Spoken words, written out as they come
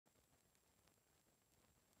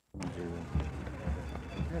I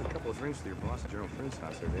had a couple of drinks with your boss at your own friend's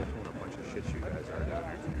house there. They told a bunch of shit you guys are down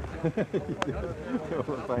there.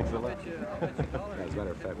 Well, thanks a lot. As a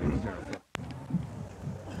matter of fact, we was down.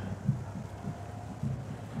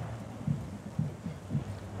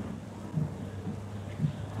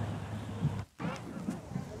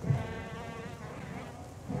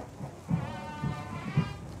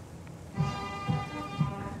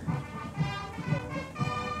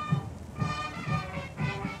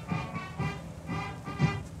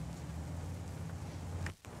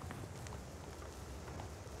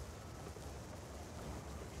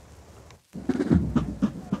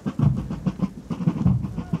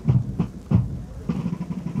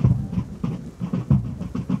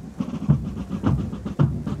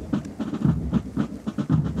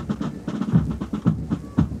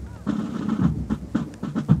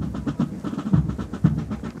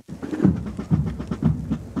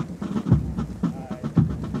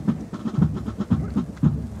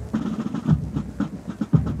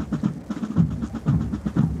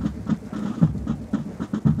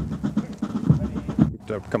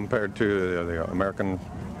 Compared to the American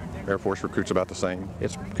Air Force recruits, about the same?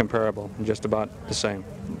 It's comparable, just about the same.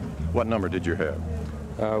 What number did you have?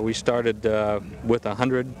 We started with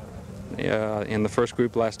 100 in the first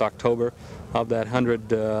group last October. Of that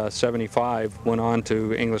 175 went on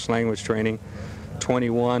to English language training.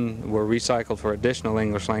 21 were recycled for additional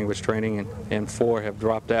English language training, and 4 have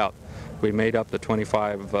dropped out. We made up the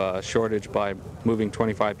 25 shortage by moving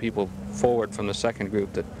 25 people forward from the second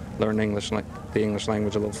group that learned the English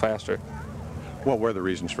language a little faster. What were the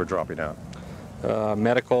reasons for dropping out?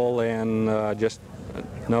 Medical and just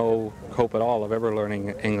no hope at all of ever learning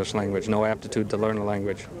English language, no aptitude to learn a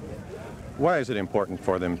language. Why is it important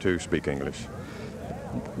for them to speak English?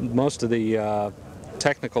 Most of the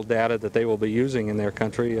technical data that they will be using in their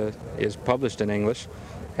country is published in English.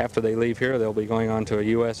 After they leave here, they'll be going on to a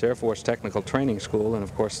U.S. Air Force technical training school, and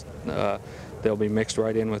of course they'll be mixed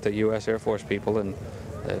right in with the U.S. Air Force people, and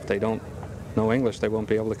if they don't know English, they won't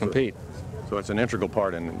be able to compete. So it's an integral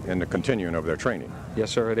part in the continuing of their training?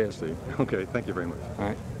 Yes, sir, it is. Okay, thank you very much. All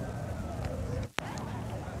right.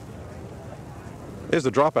 Is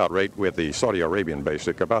the dropout rate with the Saudi Arabian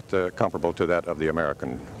basic about comparable to that of the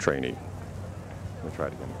American trainee? Let me try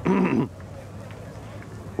it again.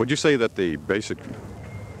 Would you say that the basic...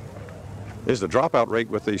 Is the dropout rate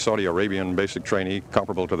with the Saudi Arabian basic trainee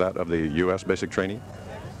comparable to that of the U.S. basic trainee?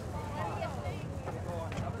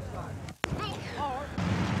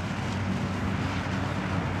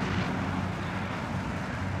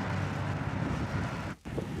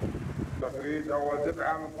 تفويض أول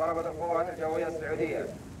دفعة من طلبة القوات الجوية السعودية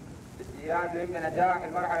باستئيانهم بنجاح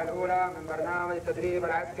المرحلة الأولى من برنامج التدريب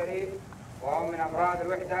العسكري، وهم من أفراد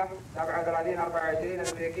الوحدة 3724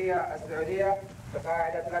 الأمريكية السعودية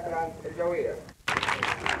بقاعدة لكلاند الجوية.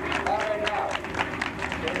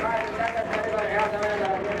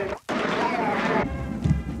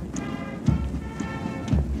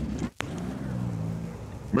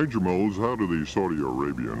 Major Moles, how do the Saudi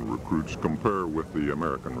Arabian recruits compare with the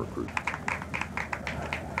American recruits?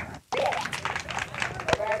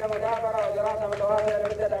 بعد مذاكرة ودراسة متواصلة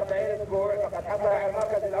لمدة 40 أسبوع فقد حصل على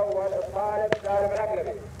المركز الأول الطالب سالم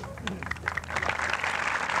الأكلبي.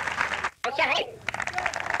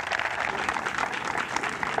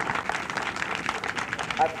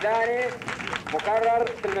 الثاني مقرر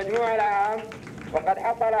في المجموع العام وقد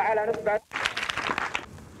حصل على نسبة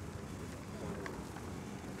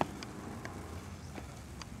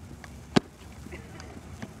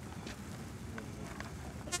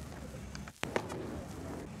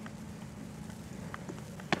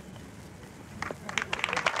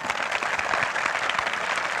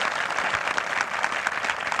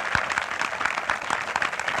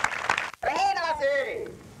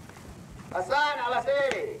حسان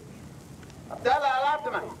العسيري، عبد الله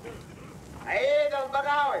الأطمن، عيد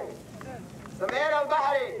البقاوي، سمير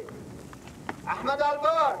البحري، أحمد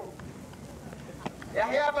البور،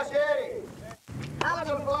 يحيى بشيري، حمد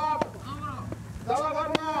الفوق، سوا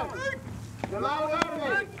فرمان، جمال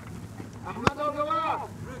غرمي، أحمد القواف.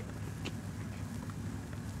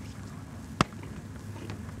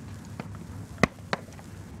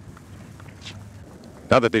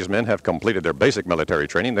 Now that these men have completed their basic military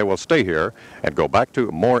training, they will stay here and go back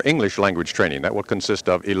to more English language training. That will consist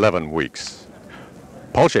of 11 weeks.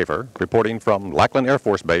 Paul Schaefer, reporting from Lackland Air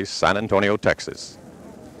Force Base, San Antonio, Texas.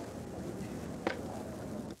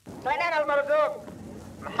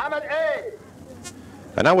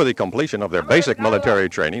 And now with the completion of their basic military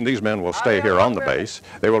training, these men will stay here on the base.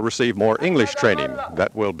 They will receive more English training.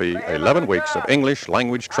 That will be 11 weeks of English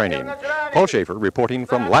language training. Paul Schaefer reporting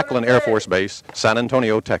from Lackland Air Force Base, San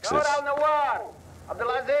Antonio, Texas.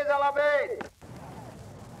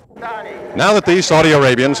 Now that these Saudi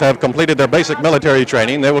Arabians have completed their basic military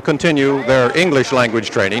training, they will continue their English language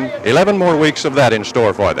training. 11 more weeks of that in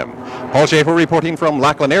store for them. Paul Schaefer reporting from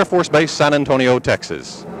Lackland Air Force Base, San Antonio,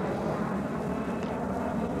 Texas.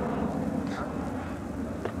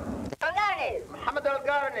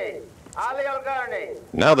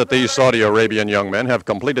 Now that these Saudi Arabian young men have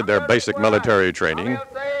completed their basic military training,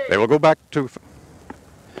 they will go back to...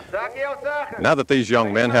 Now that these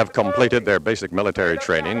young men have completed their basic military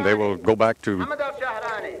training, they will go back to...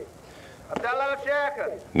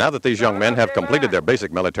 Now that these young men have completed their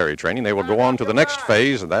basic military training, they will go on to the next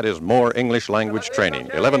phase, and that is more English language training.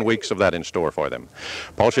 11 weeks of that in store for them.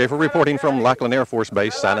 Paul Schaefer reporting from Lackland Air Force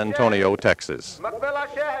Base, San Antonio, Texas.